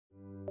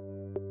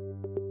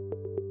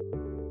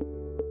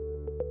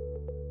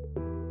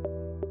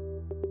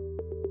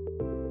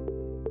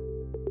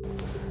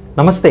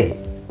Namaste.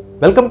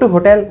 Welcome to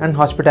Hotel and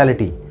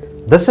Hospitality.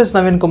 This is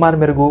Naveen Kumar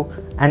Merugu,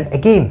 and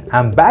again I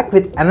am back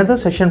with another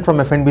session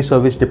from F&B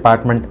service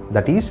department,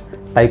 that is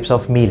types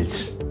of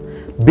meals.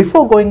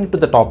 Before going into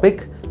the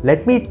topic,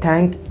 let me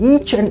thank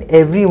each and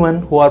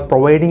everyone who are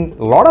providing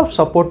a lot of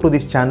support to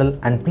this channel,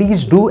 and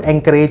please do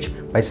encourage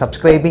by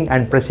subscribing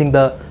and pressing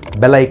the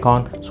bell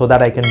icon so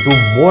that I can do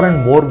more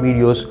and more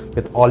videos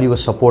with all your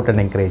support and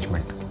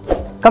encouragement.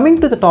 Coming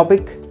to the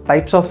topic,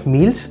 types of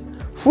meals.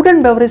 Food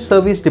and Beverage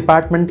Service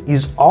Department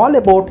is all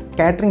about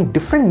catering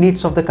different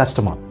needs of the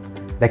customer.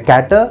 They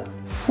cater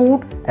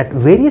food at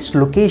various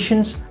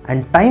locations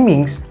and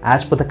timings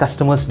as per the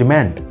customer's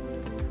demand.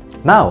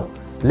 Now,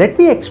 let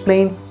me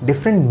explain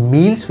different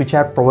meals which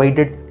are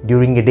provided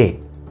during a day.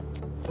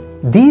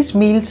 These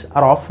meals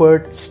are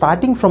offered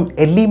starting from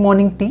early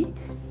morning tea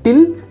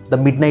till the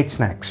midnight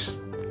snacks.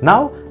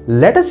 Now,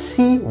 let us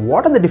see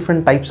what are the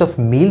different types of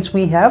meals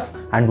we have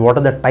and what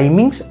are the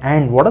timings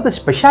and what are the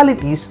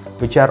specialities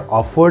which are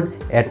offered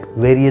at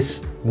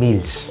various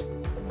meals.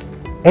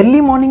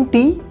 Early morning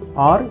tea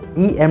or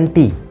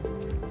EMT.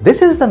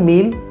 This is the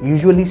meal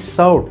usually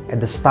served at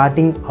the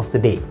starting of the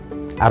day,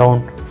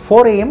 around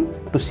 4 am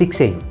to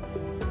 6 am.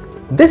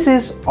 This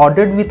is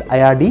ordered with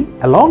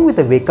IRD along with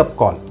a wake-up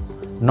call.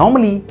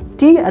 Normally,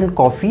 tea and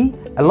coffee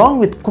along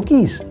with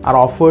cookies are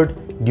offered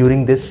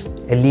during this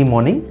early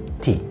morning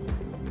tea.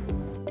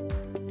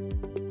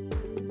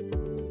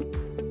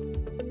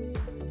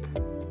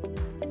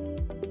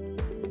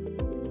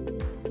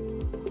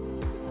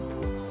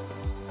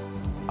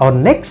 Our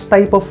next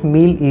type of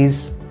meal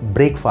is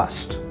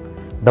breakfast.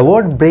 The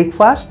word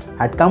breakfast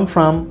had come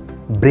from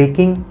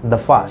breaking the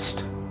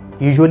fast,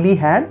 usually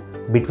had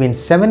between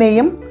 7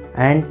 am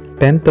and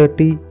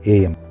 10:30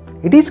 am.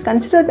 It is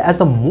considered as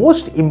the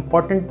most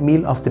important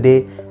meal of the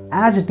day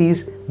as it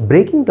is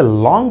breaking the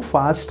long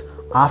fast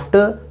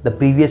after the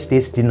previous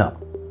day's dinner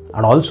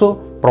and also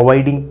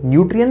providing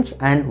nutrients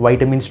and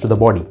vitamins to the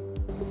body.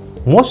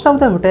 Most of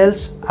the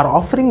hotels are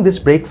offering this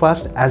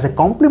breakfast as a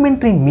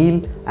complimentary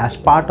meal as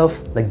part of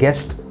the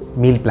guest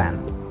meal plan.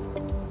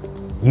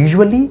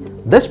 Usually,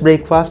 this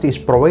breakfast is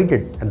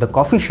provided at the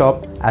coffee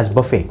shop as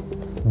buffet.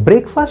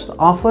 Breakfast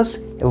offers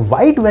a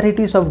wide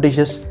varieties of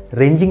dishes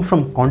ranging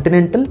from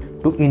continental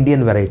to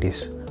Indian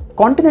varieties.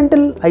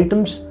 Continental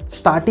items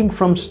starting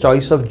from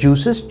choice of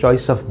juices,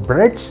 choice of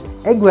breads,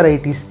 egg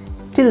varieties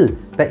till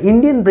the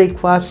Indian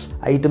breakfast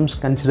items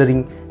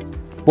considering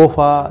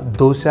poha,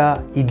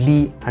 dosa,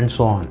 idli and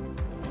so on.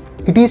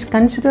 It is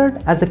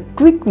considered as a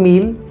quick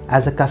meal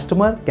as a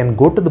customer can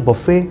go to the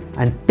buffet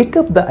and pick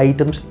up the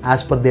items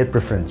as per their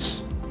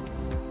preference.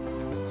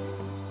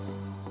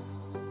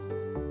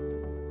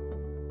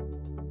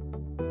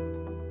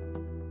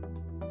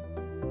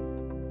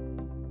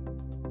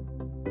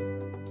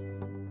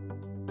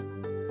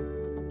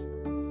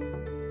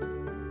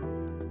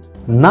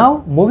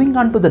 Now moving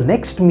on to the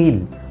next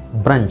meal,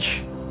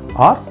 brunch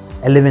or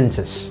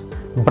allowances.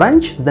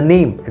 Brunch, the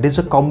name, it is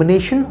a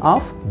combination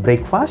of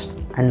breakfast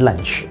and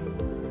lunch.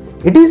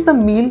 It is the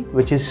meal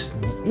which is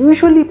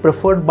usually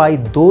preferred by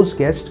those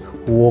guests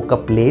who woke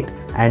up late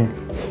and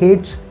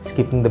hates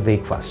skipping the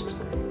breakfast.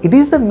 It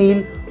is the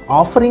meal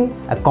offering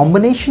a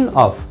combination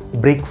of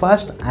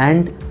breakfast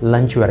and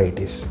lunch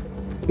varieties.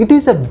 It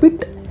is a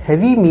bit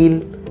heavy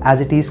meal as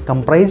it is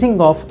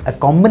comprising of a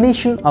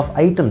combination of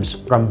items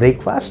from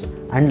breakfast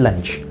and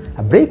lunch.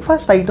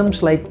 Breakfast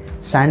items like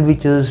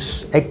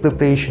sandwiches, egg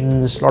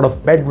preparations, lot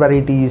of bread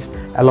varieties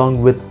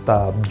along with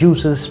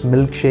juices,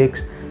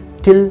 milkshakes,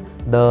 till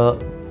the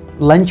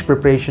lunch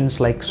preparations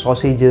like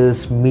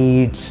sausages,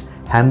 meats,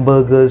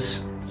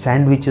 hamburgers,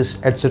 sandwiches,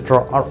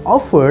 etc. are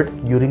offered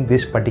during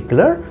this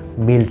particular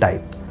meal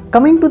type.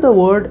 Coming to the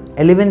word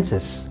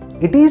allowances,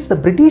 it is the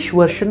British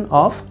version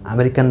of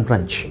American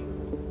brunch,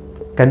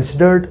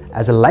 considered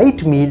as a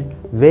light meal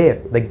where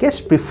the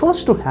guest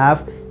prefers to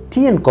have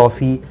tea and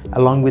coffee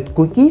along with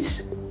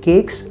cookies,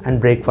 cakes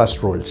and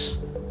breakfast rolls.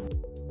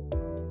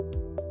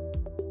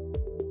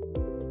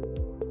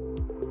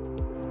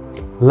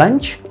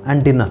 Lunch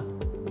and dinner.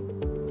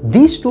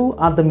 These two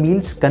are the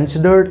meals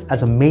considered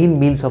as the main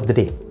meals of the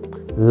day.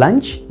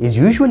 Lunch is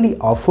usually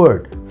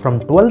offered from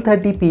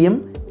 12:30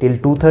 pm till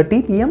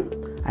 2:30 pm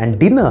and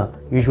dinner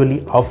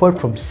usually offered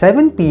from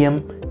 7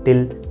 pm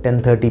till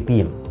 10:30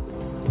 pm.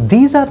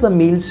 These are the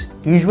meals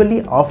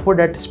usually offered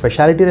at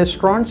specialty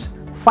restaurants,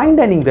 fine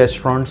dining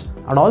restaurants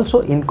and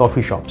also in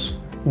coffee shops.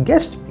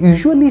 Guest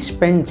usually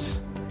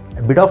spends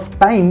a bit of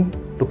time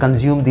to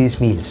consume these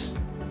meals.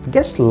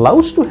 Guest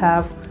loves to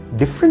have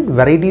different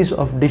varieties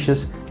of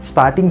dishes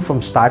starting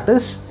from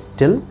starters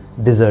till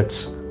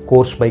desserts,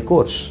 course by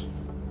course.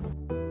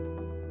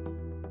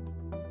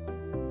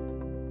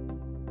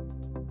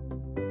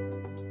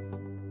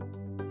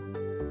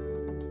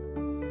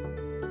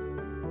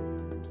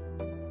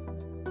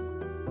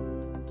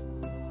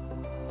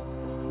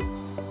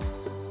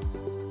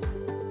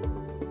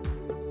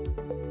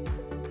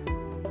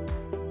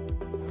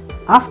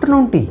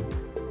 Afternoon tea.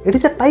 It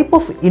is a type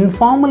of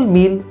informal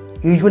meal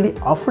usually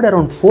offered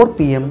around 4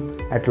 pm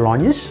at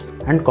lounges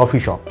and coffee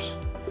shops.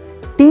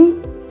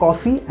 Tea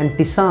coffee and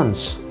tisanes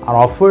are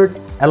offered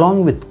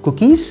along with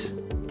cookies,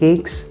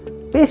 cakes,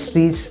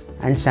 pastries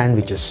and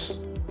sandwiches.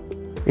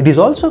 It is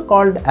also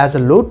called as a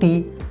low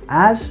tea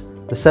as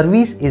the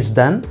service is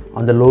done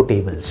on the low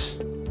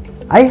tables.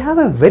 I have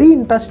a very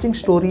interesting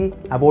story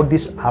about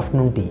this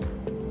afternoon tea.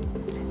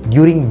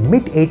 During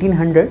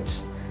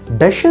mid-1800s,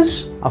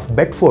 Duchess of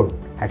Bedford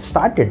had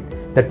started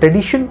the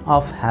tradition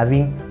of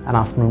having an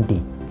afternoon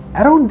tea.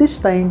 Around this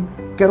time,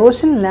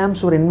 kerosene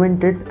lamps were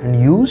invented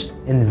and used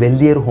in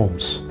wealthier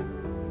homes.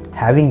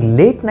 Having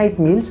late night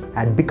meals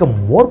had become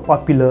more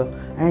popular,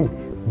 and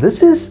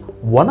this is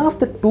one of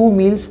the two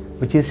meals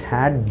which is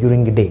had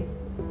during a day.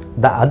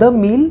 The other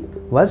meal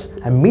was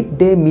a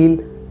midday meal,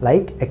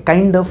 like a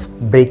kind of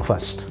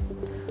breakfast.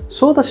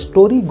 So the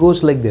story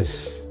goes like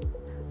this.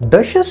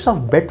 Duchess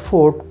of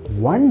Bedford,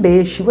 one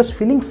day she was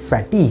feeling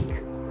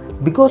fatigue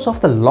because of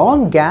the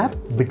long gap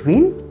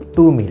between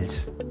two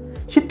meals.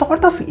 She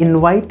thought of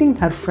inviting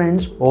her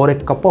friends over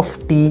a cup of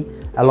tea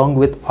along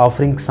with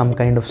offering some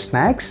kind of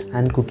snacks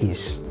and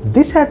cookies.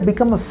 This had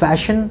become a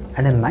fashion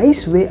and a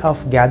nice way of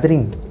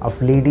gathering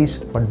of ladies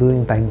for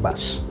doing time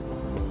pass.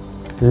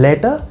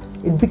 Later,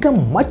 it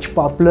became much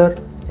popular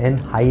in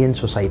high-end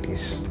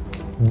societies.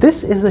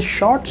 This is a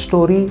short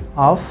story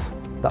of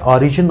the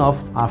origin of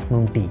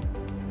afternoon tea.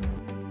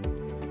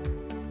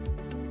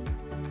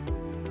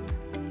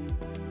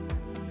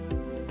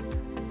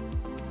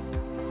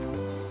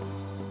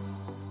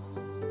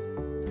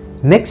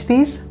 Next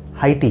is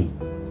high tea,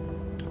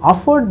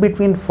 offered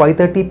between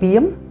 5:30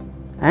 p.m.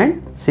 and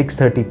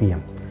 6:30 p.m.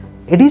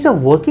 It is a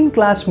working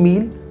class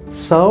meal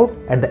served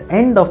at the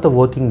end of the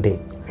working day.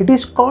 It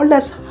is called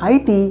as high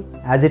tea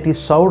as it is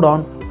served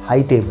on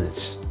high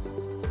tables.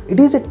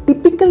 It is a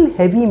typical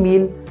heavy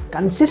meal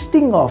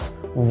consisting of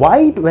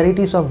wide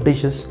varieties of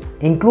dishes,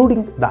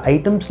 including the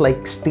items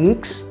like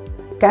steaks,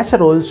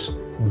 casseroles,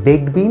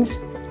 baked beans,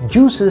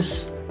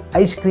 juices,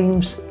 ice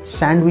creams,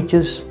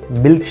 sandwiches,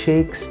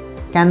 milkshakes,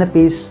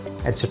 canapes,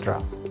 etc.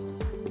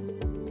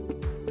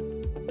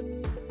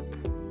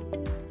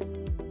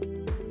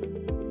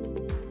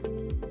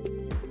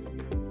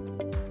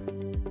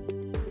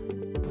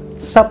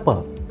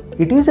 Supper.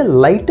 It is a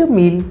lighter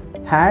meal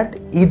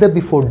had either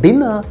before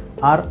dinner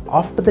or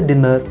after the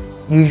dinner,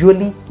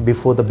 usually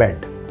before the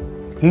bed.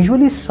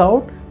 Usually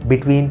served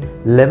between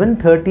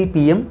 11:30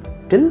 p.m.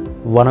 till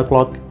 1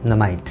 o'clock in the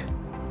night.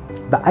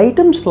 The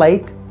items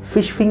like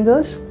fish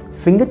fingers,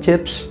 finger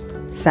chips,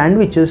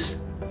 sandwiches,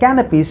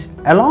 canapes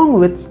along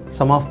with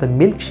some of the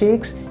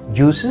milkshakes,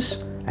 juices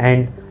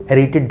and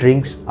aerated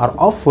drinks are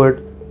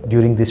offered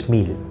during this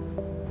meal.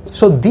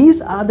 So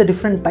these are the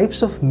different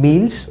types of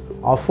meals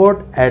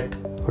offered at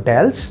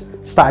hotels,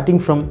 starting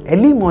from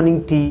early morning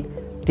tea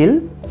till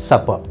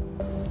supper.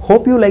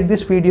 Hope you like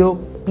this video.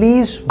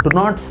 Please do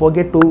not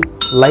forget to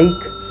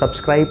like,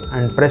 subscribe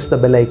and press the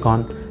bell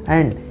icon.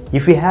 And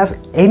if you have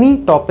any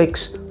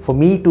topics for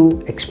me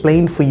to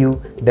explain for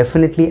you,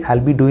 definitely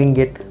I'll be doing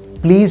it.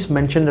 Please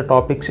mention the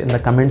topics in the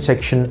comment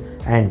section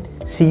and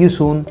see you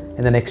soon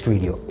in the next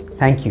video.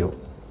 Thank you.